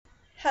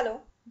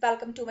Hello,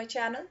 welcome to my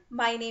channel.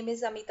 My name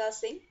is Amita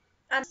Singh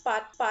and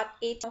part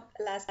 8 of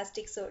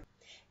Elasticsearch.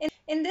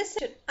 In this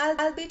session,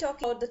 I'll be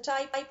talking about the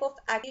type of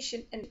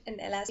aggregation in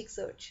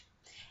Elasticsearch.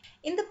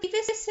 In the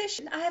previous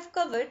session, I have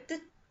covered the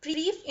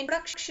brief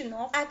introduction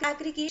of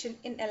aggregation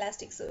in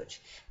Elasticsearch.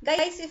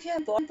 Guys, if you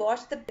have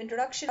watched the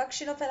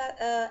introduction of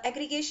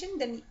aggregation,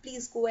 then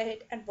please go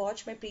ahead and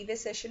watch my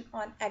previous session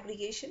on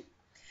aggregation.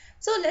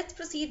 So let's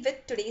proceed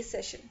with today's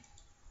session.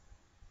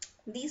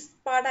 These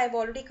part I've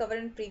already covered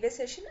in previous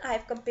session. I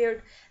have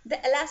compared the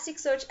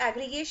Elasticsearch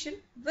aggregation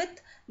with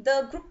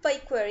the group by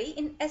query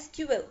in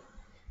SQL.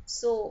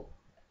 So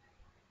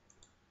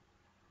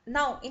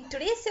now in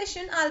today's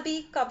session, I'll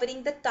be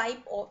covering the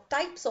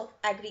types of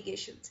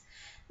aggregations.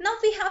 Now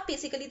we have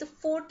basically the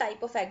four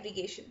type of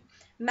aggregation: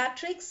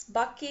 matrix,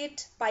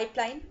 bucket,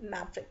 pipeline,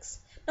 matrix.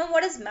 Now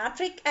what is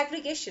matrix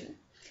aggregation?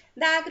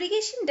 The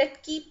aggregation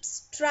that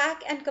keeps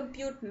track and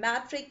compute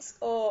matrix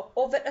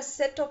over a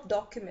set of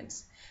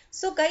documents.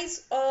 So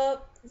guys,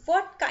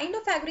 what kind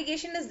of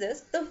aggregation is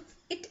this?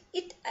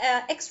 It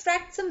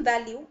extracts some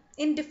value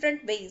in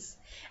different ways,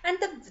 and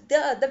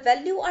the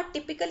value are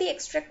typically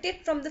extracted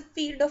from the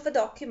field of a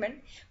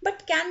document,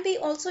 but can be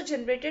also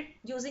generated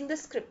using the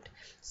script.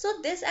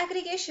 So this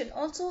aggregation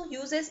also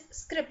uses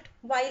script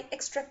while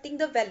extracting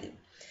the value.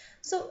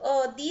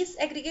 So these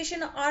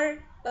aggregation are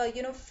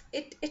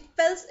it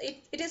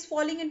is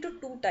falling into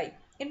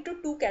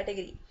two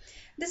category.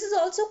 This is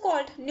also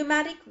called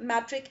numeric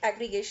matrix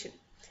aggregation.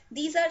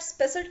 These are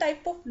special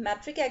type of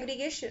matrix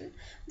aggregation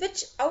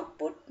which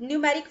output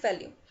numeric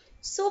value.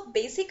 So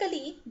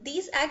basically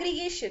these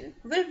aggregation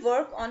will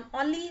work on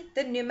only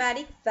the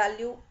numeric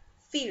value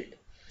field.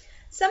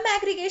 Some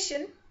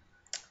aggregation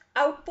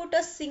output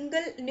a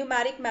single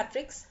numeric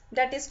matrix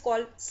that is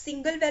called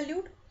single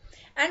valued,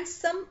 and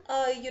some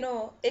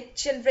it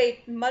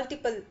generate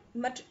multiple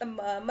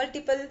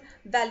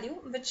value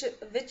which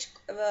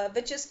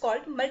is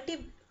called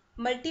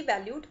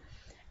multi-valued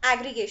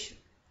aggregation.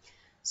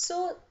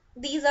 So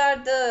these are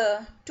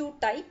the two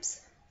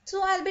types.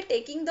 So I'll be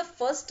taking the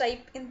first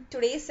type in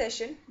today's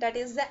session, that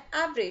is the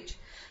average.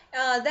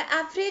 The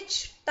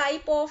average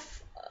type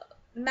of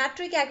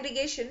matrix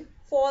aggregation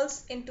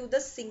falls into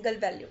the single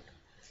valued.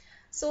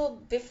 So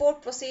before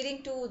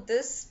proceeding to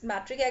this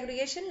matrix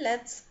aggregation,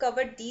 let's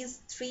cover these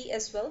three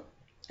as well,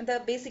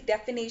 the basic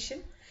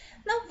definition.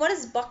 Now what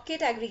is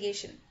bucket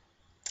aggregation?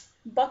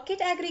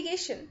 Bucket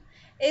aggregation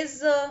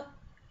is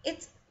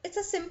it's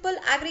a simple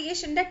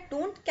aggregation that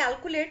don't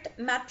calculate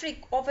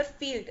metric of a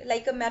field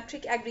like a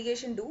metric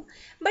aggregation do,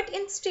 but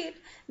instead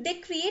they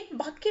create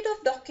bucket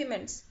of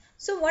documents.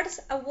 So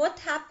what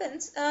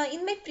happens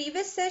in my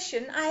previous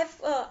session, I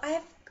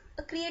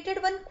have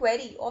created one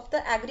query of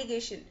the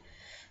aggregation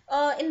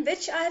in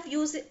which I have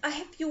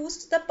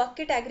used the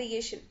bucket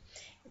aggregation.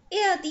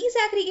 Yeah, these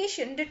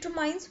aggregation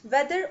determines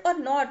whether or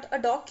not a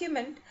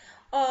document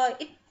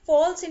it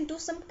falls into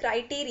some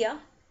criteria.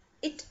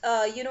 It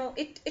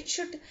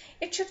should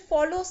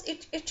follows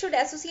it should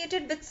associate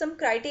it with some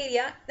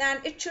criteria,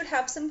 and it should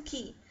have some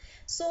key.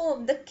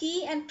 So the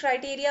key and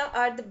criteria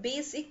are the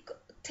basic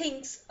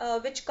things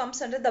which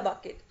comes under the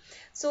bucket.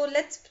 So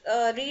let's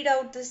read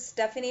out this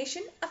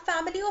definition. A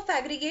family of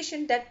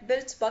aggregation that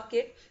builds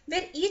bucket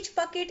where each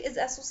bucket is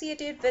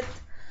associated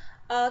with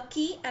a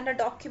key and a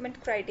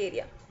document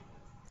criteria.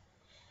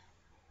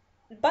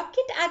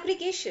 Bucket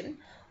aggregation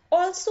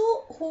also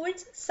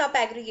holds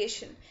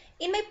sub-aggregation.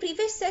 In my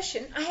previous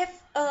session, I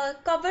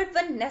have covered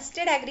one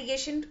nested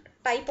aggregation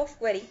type of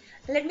query.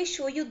 Let me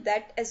show you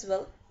that as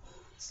well,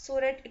 so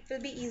that it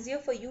will be easier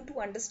for you to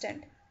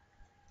understand.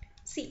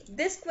 See,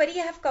 this query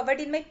I have covered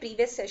in my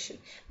previous session,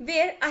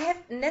 where I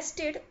have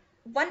nested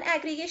one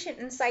aggregation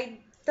inside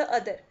the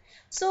other.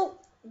 So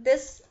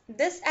this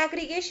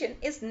aggregation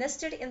is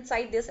nested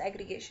inside this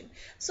aggregation.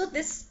 So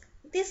this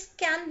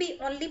can be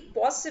only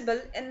possible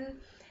in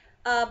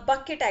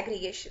bucket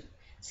aggregation.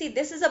 See,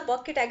 this is a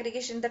bucket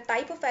aggregation. The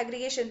type of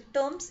aggregation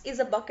terms is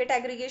a bucket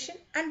aggregation,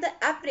 and the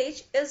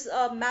average is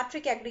a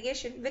matrix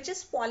aggregation which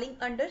is falling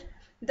under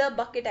the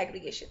bucket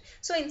aggregation.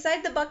 So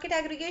inside the bucket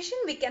aggregation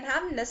we can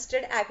have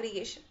nested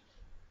aggregation.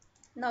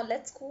 Now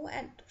let's go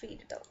and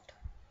read it out.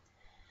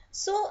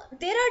 So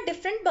there are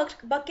different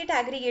bucket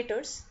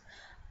aggregators,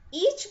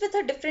 each with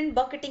a different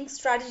bucketing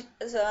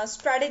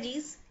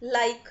strategies,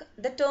 like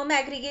the term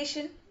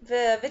aggregation,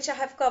 which I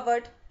have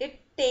covered. It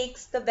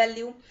takes the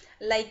value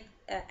like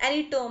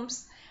any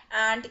terms,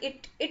 and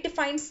it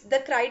defines the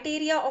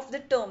criteria of the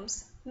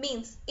terms.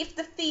 Means if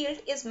the field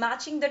is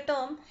matching the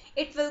term,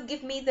 it will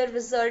give me the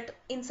result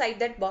inside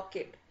that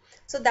bucket.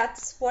 So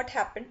that's what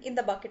happened in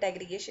the bucket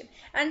aggregation.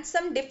 And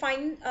some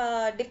define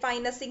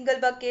a single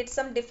bucket,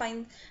 some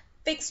define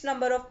fixed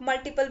number of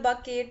multiple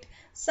bucket.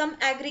 Some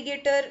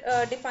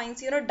aggregator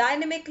defines,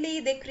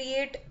 dynamically they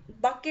create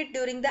bucket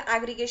during the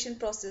aggregation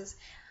process.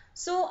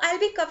 So I'll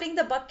be covering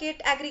the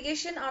bucket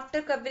aggregation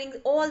after covering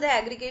all the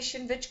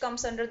aggregation which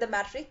comes under the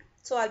matrix.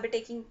 So I'll be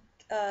taking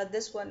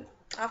this one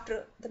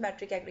after the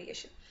matrix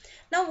aggregation.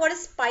 Now what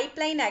is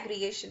pipeline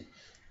aggregation?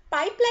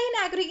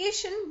 pipeline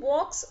aggregation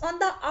works on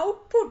the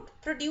output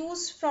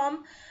produced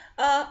from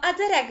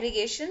other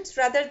aggregations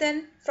rather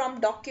than from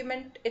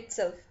document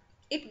itself.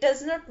 It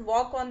does not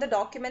work on the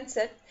document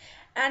set,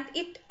 and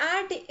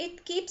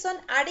it keeps on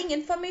adding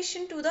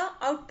information to the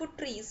output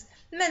trees.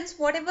 Means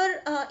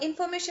whatever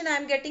information I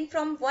am getting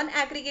from one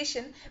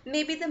aggregation,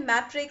 maybe the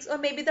matrix or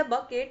maybe the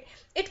bucket,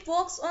 it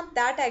works on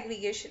that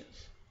aggregation.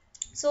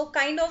 So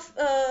kind of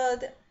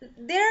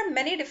there are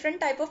many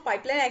different type of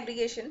pipeline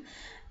aggregation,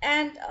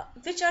 and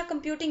which are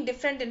computing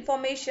different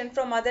information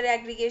from other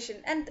aggregation,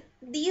 and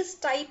these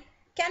type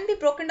can be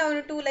broken down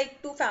into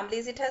like two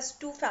families. It has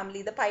two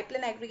family. The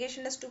pipeline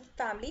aggregation has two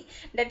family,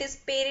 that is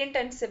parent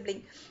and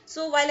sibling.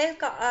 So while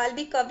I'll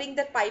be covering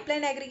the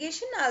pipeline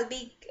aggregation, I'll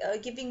be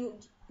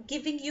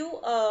giving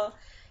you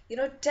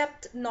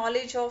depth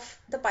knowledge of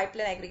the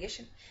pipeline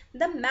aggregation.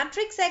 The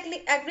matrix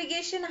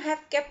aggregation, I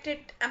have kept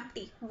it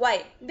empty.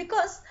 Why?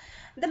 Because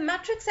the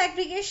matrix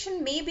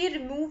aggregation may be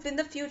removed in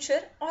the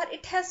future, or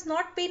it has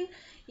not been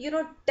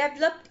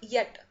developed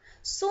yet.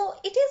 So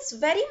it is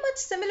very much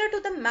similar to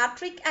the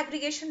matrix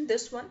aggregation,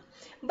 this one,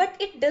 but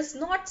it does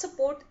not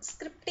support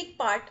scripting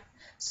part.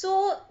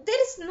 So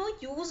there is no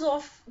use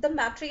of the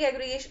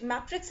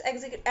matrix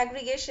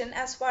aggregation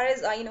as far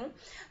as I know.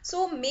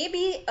 So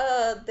maybe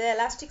the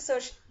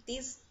Elasticsearch,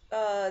 these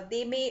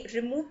they may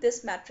remove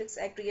this matrix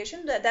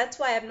aggregation. That's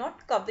why I'm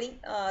not covering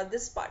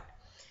this part.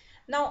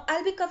 Now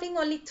I'll be covering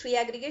only three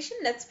aggregation.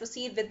 Let's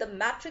proceed with the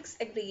matrix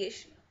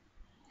aggregation.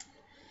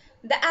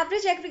 The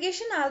average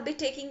aggregation I'll be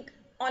taking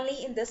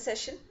only in this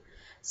session.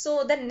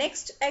 So the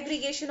next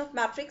aggregation of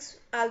matrix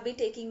I'll be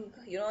taking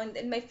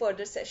in my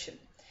further session.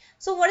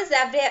 So what is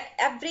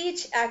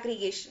average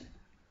aggregation?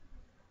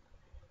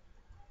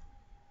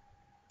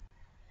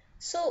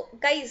 So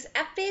guys,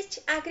 average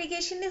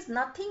aggregation is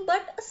nothing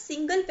but a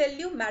single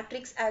value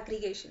matrix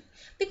aggregation,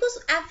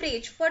 because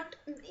average, what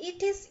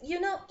it is,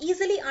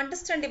 easily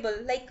understandable.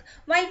 Like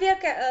while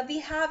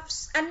we have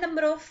a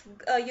number of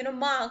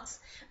marks,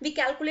 we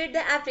calculate the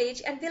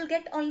average and we'll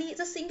get only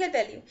the single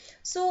value.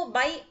 So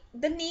by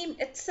the name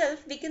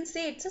itself, we can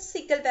say it's a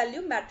single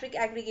value matrix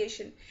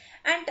aggregation,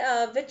 and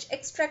which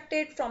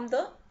extracted from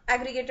the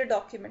aggregator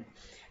document.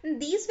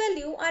 These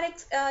value are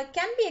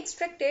can be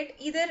extracted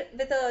either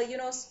with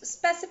a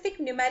specific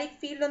numeric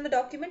field on the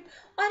document,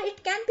 or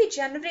it can be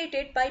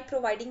generated by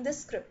providing the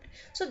script.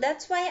 So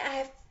that's why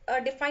I have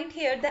defined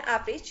here the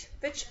average,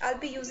 which I'll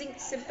be using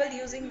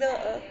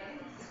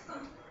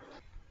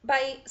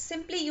by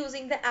simply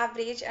using the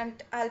average,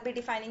 and I'll be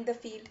defining the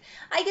field.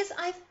 I guess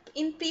I've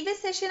in previous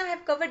session I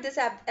have covered this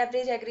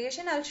average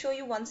aggregation. I'll show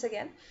you once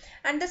again.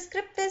 And the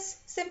script is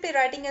simply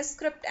writing a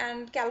script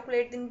and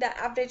calculating the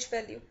average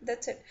value.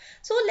 That's it.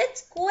 So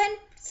let's go and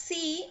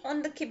see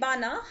on the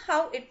Kibana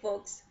how it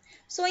works.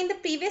 So in the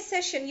previous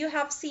session you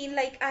have seen,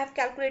 like, I have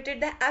calculated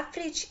the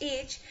average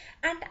age,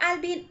 and I'll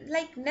be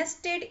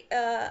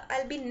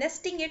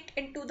nesting it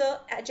into the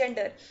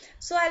gender.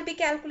 So I'll be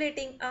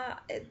calculating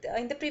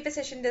in the previous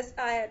session this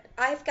I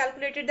have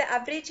calculated the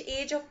average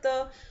age of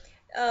the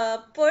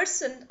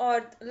person,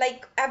 or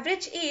like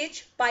average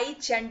age by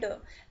gender,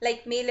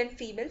 like male and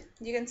female.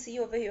 You can see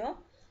over here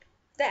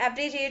the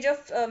average age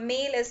of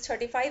male is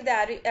 35,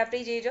 the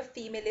average age of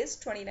female is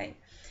 29.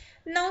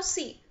 Now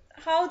see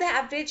how the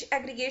average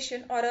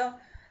aggregation or a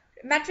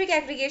metric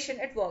aggregation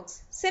it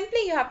works.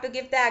 Simply you have to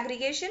give the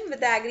aggregation with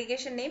the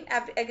aggregation name.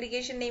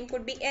 Aggregation name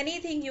could be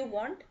anything you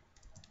want.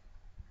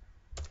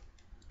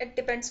 It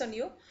depends on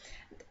you.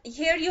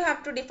 Here you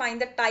have to define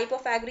the type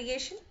of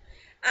aggregation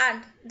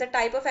and the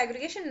type of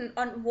aggregation,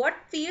 on what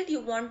field you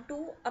want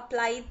to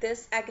apply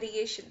this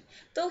aggregation.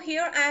 So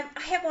here I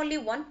have only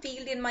one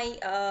field in my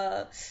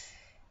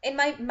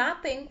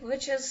mapping,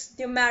 which is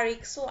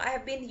numeric. So I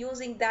have been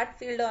using that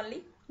field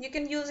only. You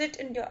can use it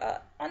in your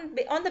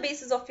on the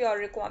basis of your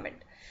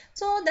requirement.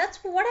 So that's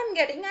what I'm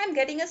getting. I'm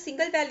getting a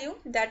single value,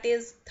 that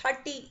is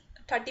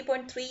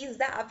 30.3 is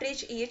the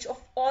average age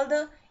of all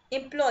the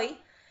employee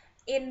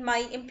in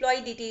my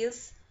employee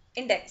details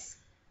index.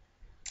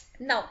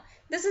 Now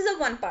this is the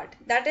one part,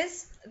 that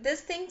is this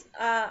thing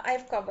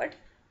I've covered.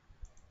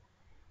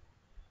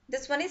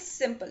 This one is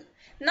simple.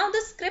 Now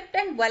the script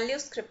and value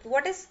script.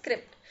 What is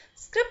script?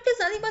 Script is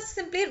nothing but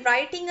simply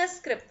writing a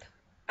script.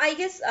 I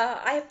guess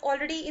I have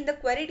already in the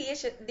query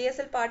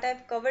DSL part I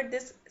have covered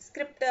this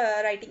script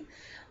writing,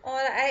 or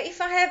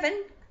if I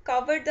haven't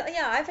covered I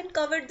haven't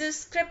covered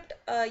this script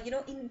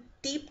in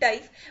deep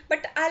dive,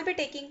 but I'll be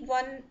taking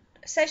one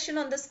session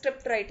on the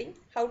script writing,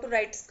 how to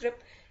write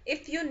script,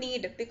 if you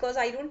need, because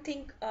I don't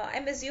think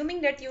I'm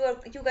assuming that you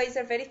guys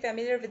are very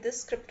familiar with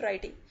this script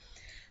writing.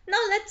 Now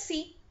let's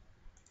see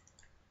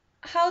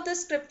how the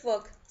script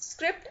work.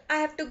 Script, I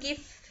have to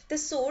give the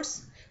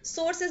source.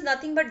 Source is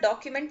nothing but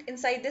document.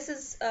 Inside this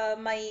is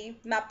my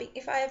mapping.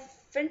 If I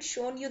haven't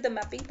shown you the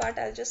mapping part,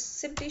 I'll just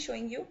simply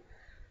showing you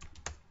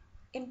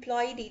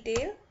employee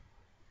detail.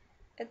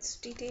 It's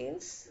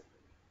details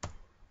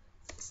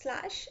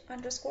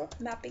 /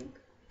 mapping.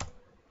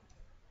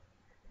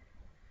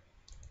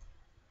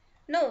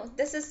 No,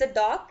 this is the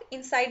doc.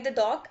 Inside the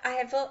doc I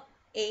have a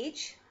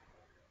age,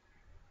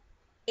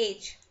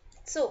 age.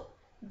 So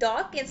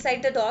doc,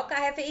 inside the doc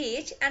I have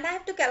age, and I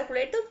have to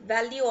calculate the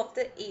value of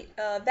the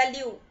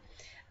value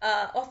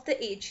of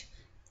the age.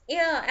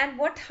 Yeah, and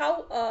what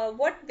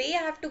way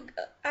I have to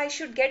I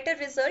should get a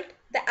result,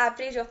 the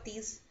average of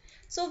these.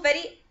 So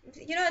very,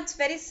 it's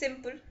very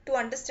simple to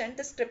understand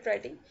the script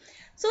writing.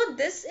 So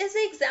this is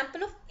an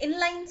example of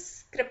inline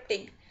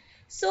scripting.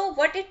 So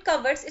what it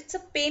covers, it's a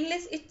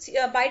painless, it's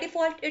by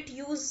default it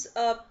use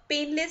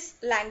painless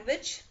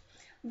language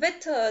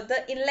with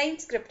the inline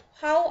script.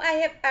 How I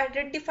have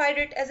identified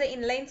it as an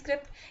inline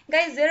script?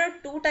 Guys, there are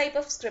two type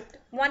of script.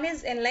 One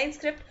is inline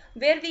script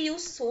where we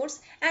use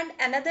source, and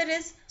another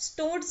is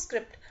stored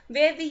script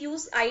where we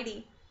use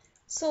id.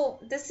 So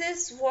this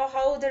is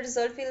how the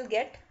result will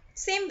get.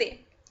 Same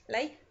way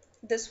like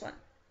this one,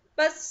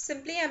 but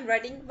simply I'm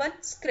writing one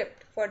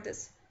script for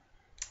this.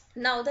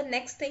 Now the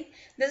next thing,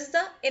 this is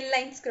the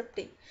inline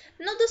scripting.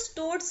 Now the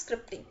stored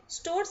scripting.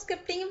 Stored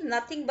scripting is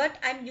nothing but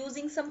I'm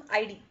using some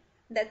ID.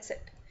 That's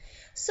it.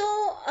 So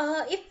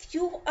if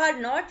you are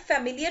not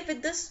familiar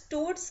with the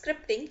stored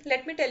scripting,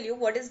 let me tell you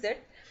what is that.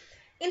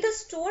 In the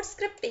stored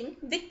scripting,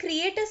 we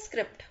create a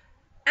script,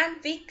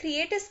 and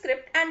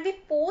we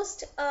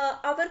post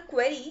our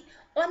query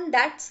on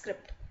that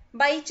script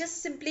by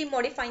just simply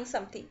modifying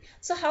something.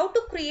 So the how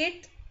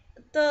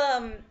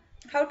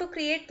to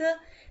create the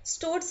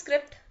stored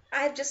script,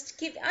 I'm just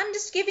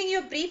giving you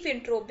a brief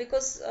intro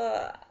because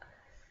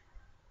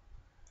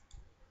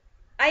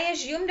I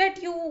assume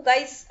that you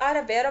guys are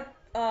aware of,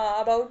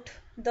 about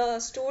the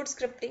stored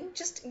scripting.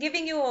 Just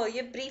giving you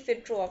a brief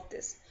intro of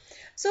this.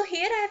 So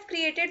here I have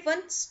created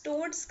one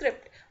stored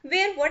script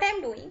where what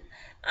I'm doing,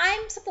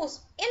 I'm suppose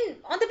in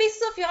on the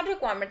basis of your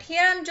requirement.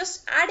 Here I'm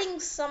just adding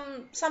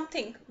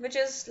something which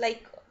is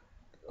like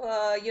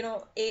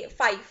a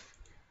 5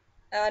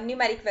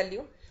 numeric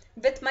value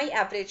with my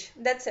average.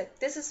 That's it.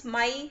 This is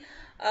my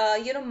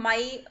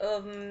my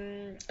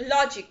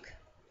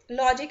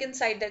logic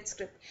inside that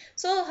script.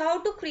 So how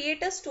to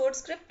create a stored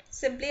script?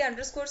 Simply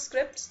underscore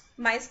scripts.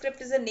 My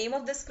script is the name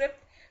of the script.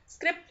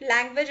 Script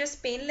language is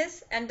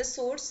painless, and the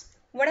source,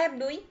 what I'm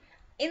doing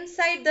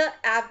inside the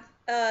app,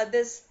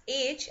 this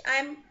age,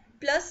 I'm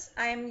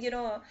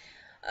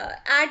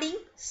adding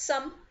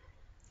some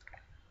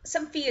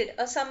field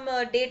or some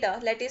data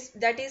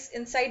that is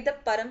inside the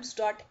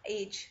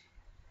params.age.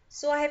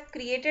 So I have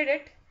created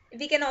it.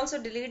 We can also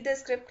delete the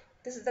script.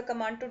 This is the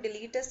command to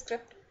delete a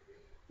script.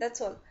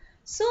 That's all.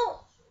 So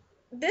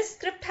this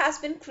script has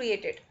been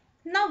created.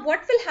 Now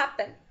what will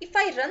happen if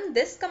I run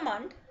this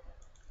command?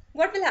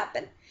 What will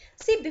happen?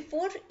 See,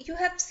 before you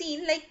have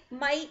seen like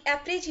my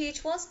average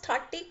age was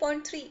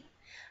 30.3.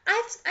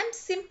 I'm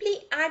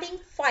simply adding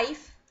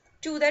 5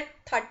 to that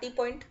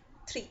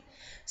 30.3.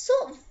 So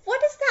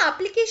what is the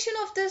application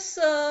of this?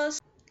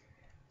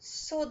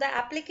 So the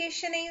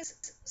application is,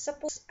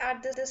 suppose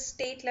at the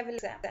state level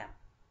exam,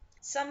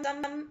 some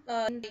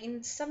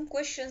in some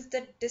questions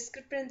the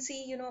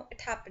discrepancy,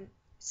 it happened.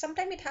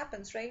 Sometimes it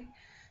happens, right?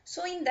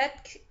 So in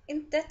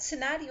that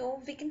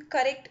scenario, we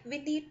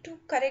need to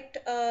correct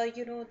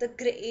the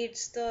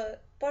grades, the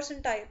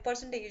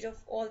percentage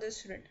of all the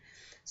students.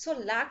 So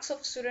lakhs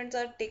of students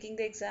are taking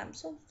the exam.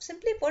 So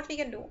simply what we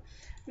can do,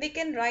 we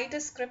can write a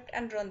script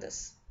and run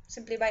this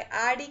simply by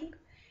adding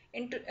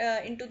into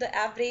the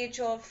average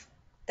of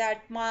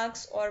that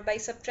marks, or by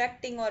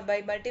subtracting, or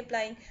by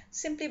multiplying,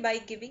 simply by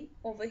giving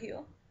over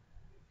here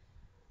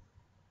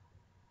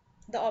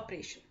the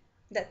operation.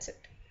 That's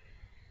it.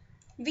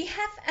 We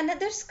have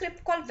another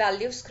script called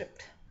value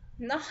script.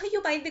 Now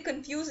you might be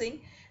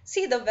confusing.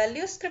 See, the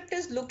value script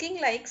is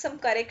looking like some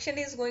correction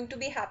is going to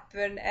be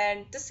happen,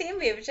 and the same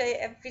way which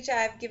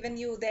I have given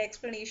you the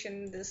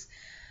explanation in this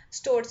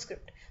stored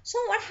script. So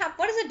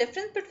what is the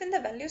difference between the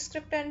value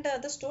script and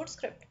the stored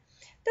script?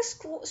 The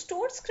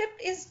stored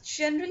script is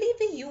generally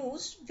we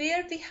use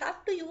where we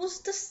have to use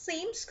the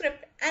same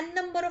script n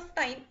number of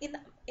time in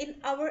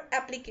our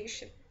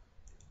application,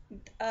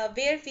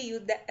 where we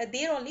use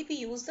there only we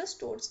use the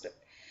stored script.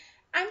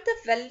 And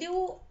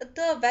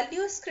the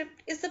value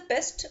script is the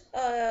best,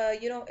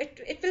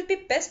 it will be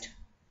best,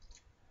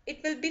 it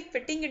will be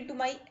fitting into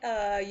my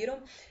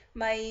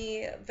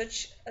my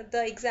which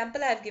the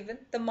example I have given,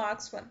 the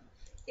marks one.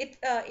 It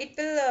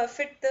will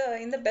fit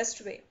in the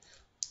best way.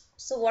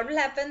 So what will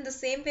happen, the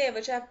same way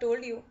which I have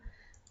told you,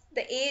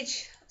 the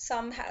age,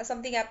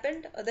 something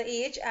happened, the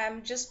age, I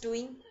am just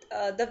doing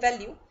the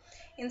value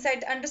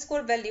inside the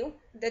underscore value,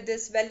 that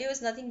this value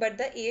is nothing but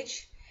the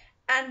age,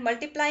 and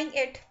multiplying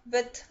it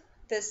with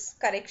this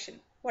correction.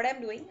 What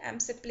I'm doing, I'm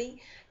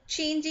simply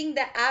changing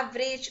the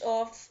average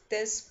of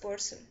this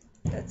person.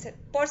 That's it.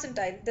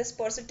 Percentile, this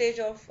percentage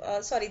of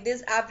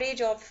this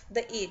average of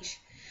the age.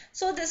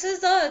 So this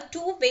is the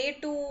two way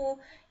to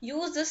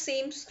use the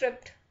same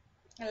script,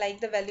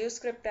 like the value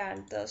script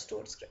and the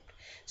stored script.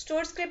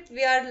 Stored script,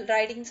 we are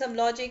writing some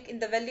logic. In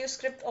the value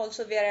script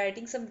also we are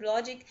writing some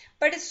logic.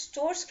 But in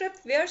stored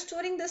script, we are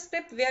storing the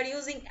script, we are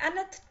using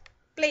another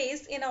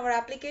place in our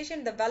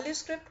application. The value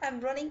script I'm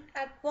running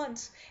at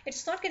once.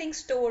 It's not getting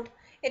stored.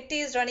 It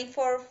is running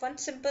for one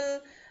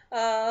simple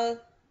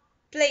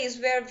place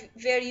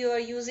where you are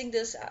using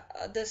this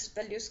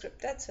value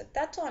script. That's it.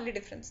 That's the only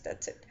difference.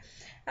 That's it.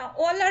 Now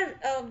all are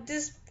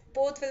this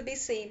both will be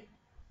same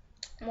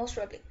most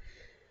probably,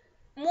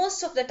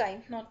 most of the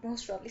time, not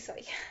most probably,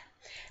 sorry.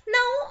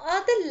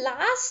 Now the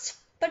last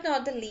but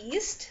not the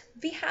least,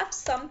 we have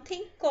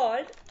something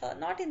called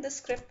not in the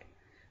script,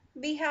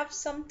 we have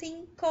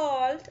something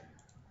called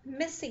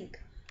missing.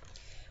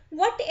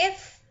 What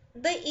if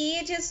the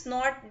age is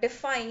not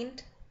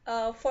defined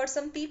for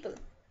some people?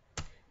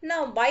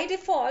 Now by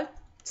default,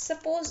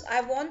 suppose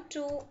I want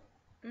to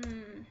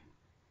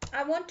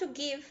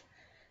give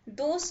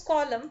those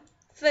column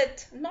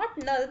with not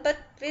null but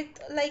with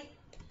like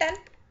 10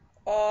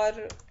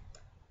 or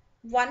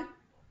 1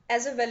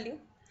 as a value.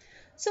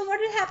 So what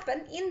will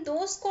happen in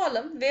those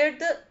column where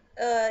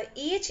the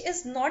age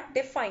is not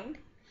defined,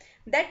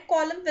 that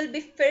column will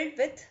be filled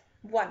with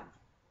 1.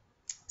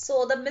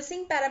 So the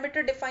missing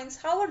parameter defines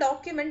how a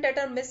document that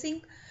are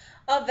missing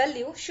a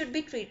value should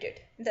be treated.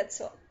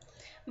 That's all.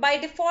 By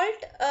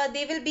default,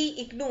 they will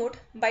be ignored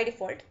by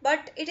default,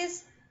 but it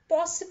is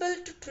possible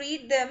to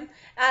treat them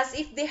as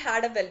if they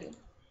had a value.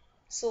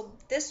 So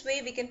this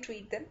way we can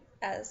treat them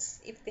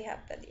as if they have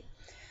value.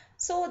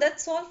 So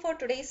that's all for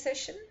today's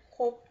session.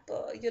 Hope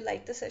you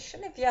liked the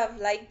session. If you have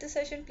liked the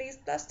session, please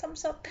plus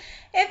thumbs up.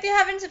 If you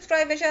haven't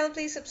subscribed my channel,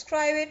 please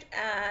subscribe it.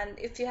 And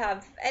if you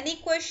have any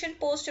question,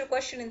 post your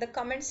question in the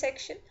comment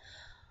section.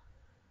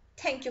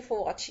 Thank you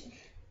for watching.